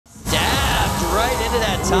right into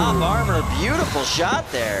that top armor. Beautiful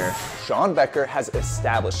shot there. Sean Becker has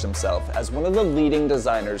established himself as one of the leading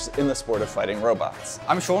designers in the sport of fighting robots.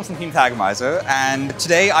 I'm Sean from Team Thagomizer, and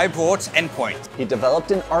today I brought Endpoint. He developed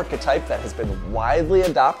an archetype that has been widely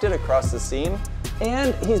adopted across the scene,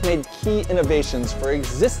 and he's made key innovations for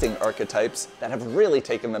existing archetypes that have really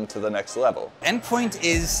taken them to the next level. Endpoint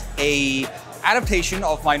is an adaptation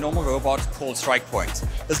of my normal robot called StrikePoint.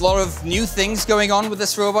 There's a lot of new things going on with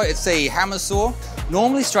this robot. It's a hammer saw.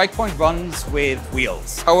 Normally StrikePoint runs with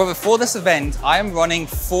wheels. However, for this event, I am running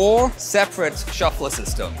 4 separate shuffler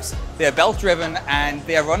systems. They're belt driven and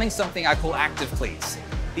they are running something I call active cleats.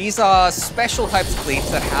 These are special types of cleats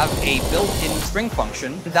that have a built-in spring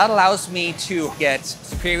function that allows me to get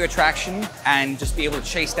superior traction and just be able to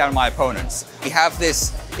chase down my opponents. We have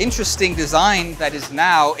this interesting design that is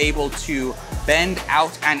now able to bend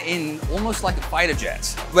out and in almost like a fighter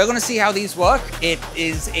jet. We're going to see how these work. It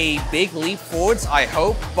is a big leap forwards, I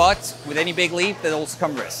hope, but with any big leap, there also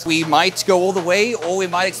come risks. We might go all the way or we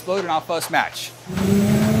might explode in our first match.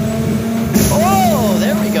 Oh,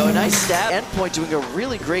 there we go. Nice stab. Endpoint doing a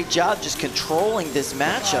really great job just controlling this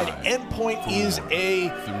matchup. Endpoint is a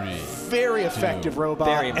very effective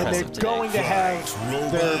robot, and they're going to have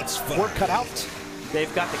their work cut out.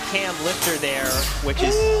 They've got the cam lifter there, which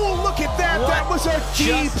is... Ooh, look at that! That was a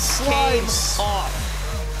deep slice! Off.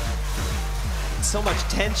 So much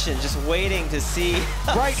tension, just waiting to see.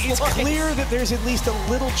 Right, it's clear that there's at least a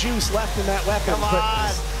little juice left in that weapon. Come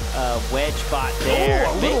on! Wedge bot there.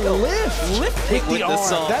 Oh, a little lift! Lifting with the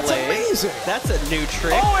saw blade. That's amazing! That's a new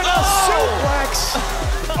trick. Oh, and a suplex!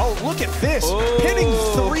 Oh, look at this! Pinning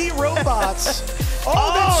 3 robots!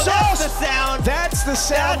 Oh, that's the sound! That's the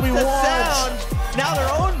sound we want! Sound. Now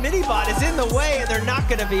their own mini-bot is in the way and they're not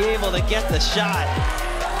going to be able to get the shot.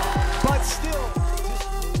 But still...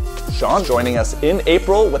 Sean joining us in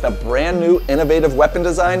April with a brand new innovative weapon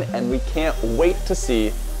design, and we can't wait to see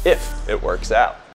if it works out.